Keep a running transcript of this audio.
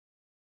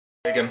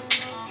Again.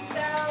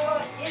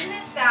 So in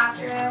this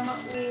bathroom,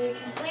 we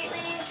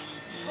completely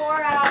tore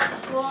out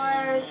the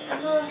floors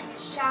and the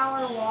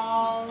shower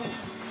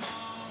walls,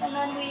 and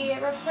then we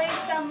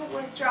replaced them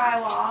with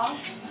drywall.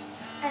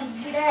 And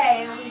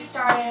today we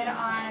started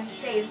on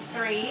phase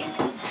 3,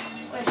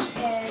 which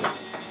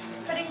is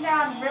putting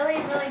down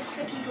really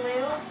sticky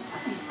glue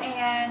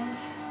and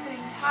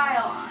putting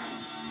tile on,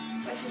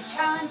 which is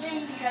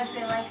challenging because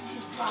they like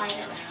to slide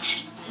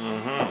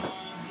around.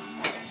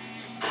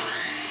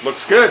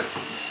 Looks good.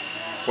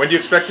 When do you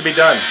expect to be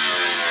done? As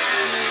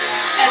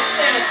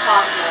soon as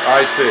possible.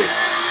 I see.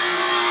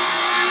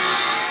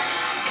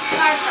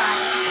 Our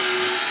Friday.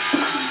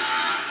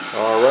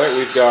 All right,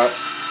 we've got.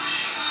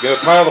 You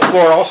gonna tile the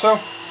floor also?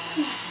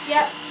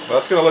 Yep. Well,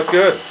 that's gonna look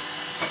good.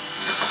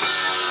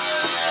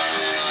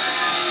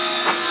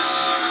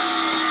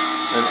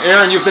 And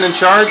Aaron, you've been in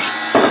charge.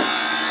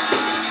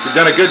 You've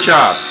done a good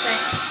job.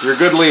 Thanks. You're a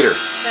good leader.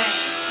 Thanks.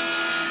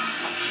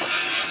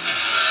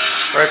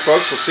 All right,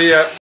 folks. We'll see you.